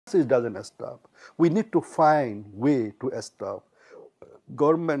It doesn't stop. We need to find way to stop.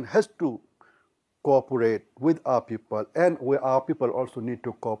 Government has to cooperate with our people, and our people also need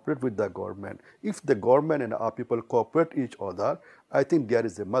to cooperate with the government. If the government and our people cooperate each other, I think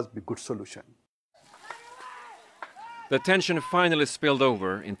there must be good solution. The tension finally spilled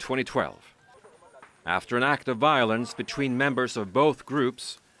over in 2012. After an act of violence between members of both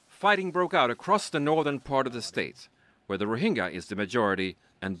groups, fighting broke out across the northern part of the state, where the Rohingya is the majority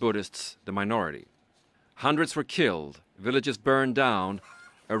and Buddhists the minority. Hundreds were killed, villages burned down,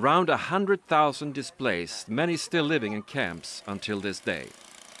 around 100,000 displaced, many still living in camps until this day.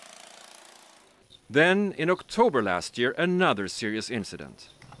 Then, in October last year, another serious incident.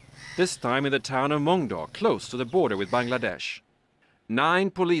 This time in the town of Mongdo, close to the border with Bangladesh.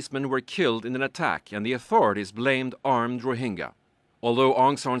 9 policemen were killed in an attack, and the authorities blamed armed Rohingya. Although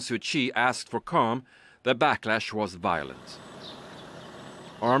Aung San Suu Kyi asked for calm, the backlash was violent.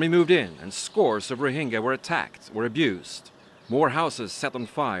 Army moved in, and scores of Rohingya were attacked or abused. More houses set on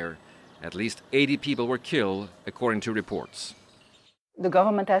fire. At least 80 people were killed, according to reports. The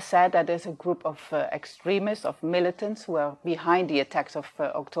government has said that there's a group of extremists, of militants, who are behind the attacks of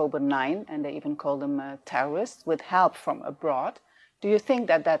October 9, and they even call them terrorists, with help from abroad. Do you think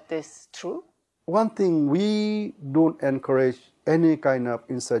that that is true? One thing, we don't encourage any kind of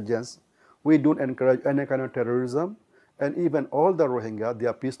insurgents. We don't encourage any kind of terrorism. And even all the Rohingya, they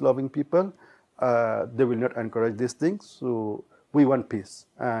are peace-loving people. They will not encourage these things. So we want peace,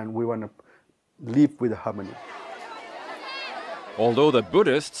 and we want to live with harmony. Although the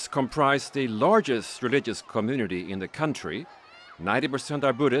Buddhists comprise the largest religious community in the country, 90%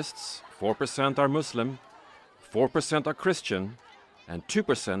 are Buddhists, 4% are Muslim, 4% are Christian, and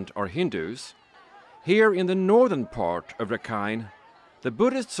 2% are Hindus. Here in the northern part of Rakhine, the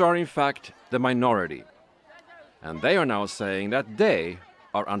Buddhists are in fact the minority. And they are now saying that they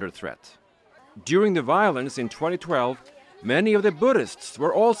are under threat. During the violence in 2012, many of the Buddhists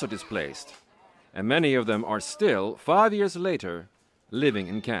were also displaced. And many of them are still, 5 years later, living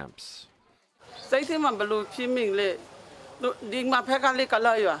in camps. So you know,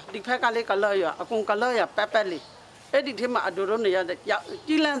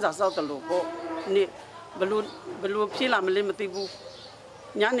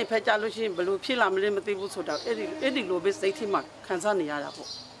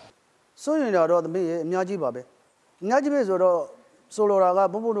 the Miyaji Najibe Soloraga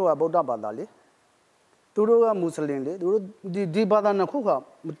Boboa Boda Badali. Turuga Muslim, the Badana Kuka,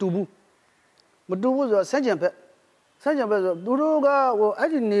 Mutubu. Mutubu was a Sajan Sajan Duruga or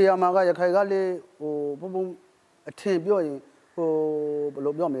Adini Amagaya Kagale or Bobo a Timbio or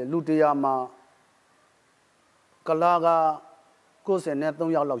Bolobome, Lutiama Kalaga goes and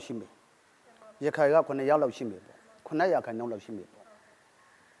Nathon Yalo Shimmy. Yakaya Kona Yalo Shimmy. Konaya can no Shimmy.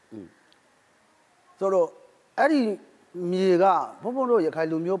 So, Adi Miga, Bobo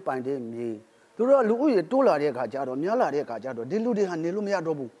Yakalumio Pande me. Dura Louis Tola de Cajado, Niala de Cajado, Diludi and Nilumia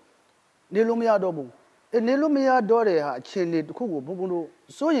Dobu. Nilumia Dobu. A Nilumia Dore, Chili, Kugu, Bobo,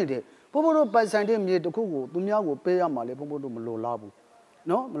 so you did. Bobo by sending me to Kugu, Dumia will pay a male, Bobo Molo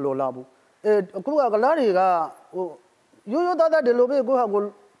No, Molo Labu. A Kuga Galariga, you know that the Lobe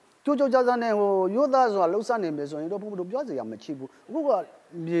go Jojo Jazane, or Yodas or Lusan Mason, you don't put Jazzy, I'm a chibu. Who are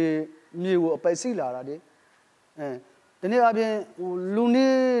you by Sila? The name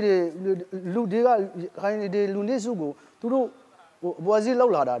Luni Ludiga de Lunisugo to was it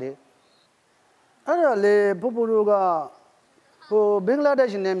Lola? Arale Popuruga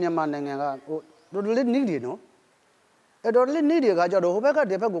Bangladesh name Yamananga, don't let needy, no? I don't let needy Gajado, Hobeka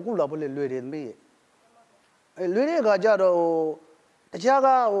de Pagula, Lady and me. A Lady Gajado, a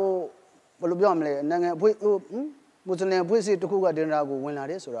Jaga or Bolubiamle, Nanga, Muslim Pussy to Kuga Denago when I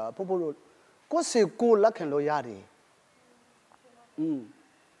is or a Populu. Cossi cool luck and loyalty.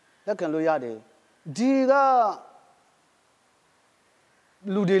 Luck and loyalty. Diga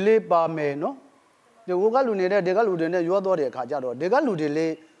Ludile Bame, no? The Ugaluneda, the Galudene, you are the Cajado, the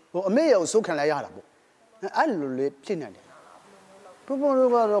Galudile, or a mayor so can I arabo. I lully Chinade.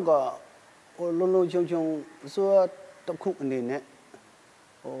 Popular or Lolo Chong, so to cook in the net,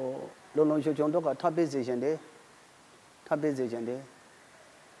 or Lolo Chong, a tabization day. Tabization day.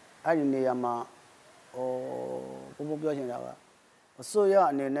 I Yama or Boboyanaga. So ya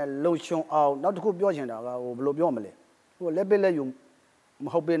and then lotion out, not to cook Biojanaga or Blobiomele. Well, let me let you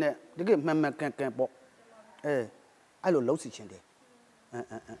hope in it. The game member can't walk. I don't lose it.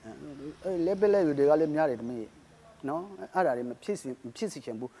 Let me let you the Galim married me. No, I am a pissy.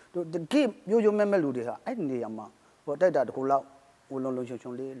 The game you remember Ludia. I didn't Yama. What that who love will not lose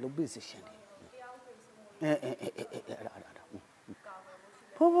only Lubis.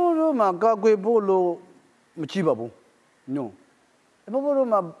 Popo ma gagwe bolo mchibabu. No. Popo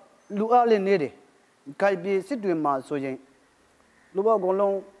ma luale nere. Kai bi situ ma so yin. Luba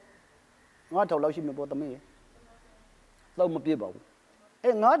golong 9000လောက်ရှိမယ်ပေါ့တမင်းတော့မပြည့်ပါဘူး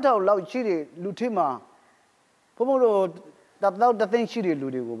အဲ9000လောက်ရှိတဲ့လူထင်းမှာဘုံဘုံတို့1000တသိန်းရှိတဲ့လူ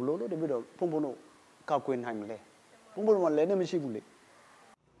တွေကိုဘလို့လို့တပြည့်တော့ဘုံဘုံတို့ကောက်ကွင်းနိုင်မလဲဘုံဘုံတို့ကလည်းမရှိဘူးလေ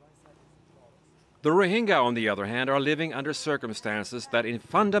The Rohingya, on the other hand, are living under circumstances that in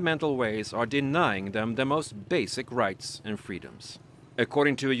fundamental ways are denying them the most basic rights and freedoms.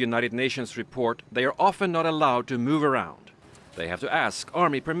 According to a United Nations report, they are often not allowed to move around. They have to ask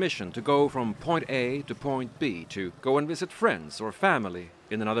army permission to go from point A to point B to go and visit friends or family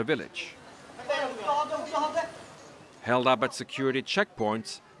in another village. Held up at security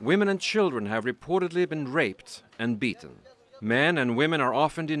checkpoints, women and children have reportedly been raped and beaten. Men and women are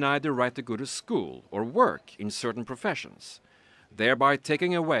often denied the right to go to school or work in certain professions, thereby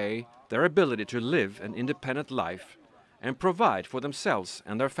taking away their ability to live an independent life and provide for themselves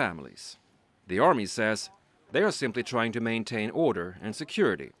and their families. The army says they are simply trying to maintain order and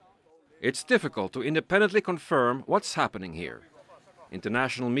security. It's difficult to independently confirm what's happening here.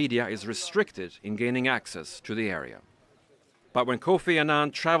 International media is restricted in gaining access to the area. But when Kofi Annan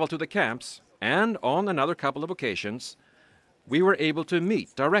traveled to the camps, and on another couple of occasions, we were able to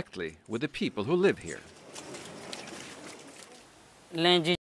meet directly with the people who live here.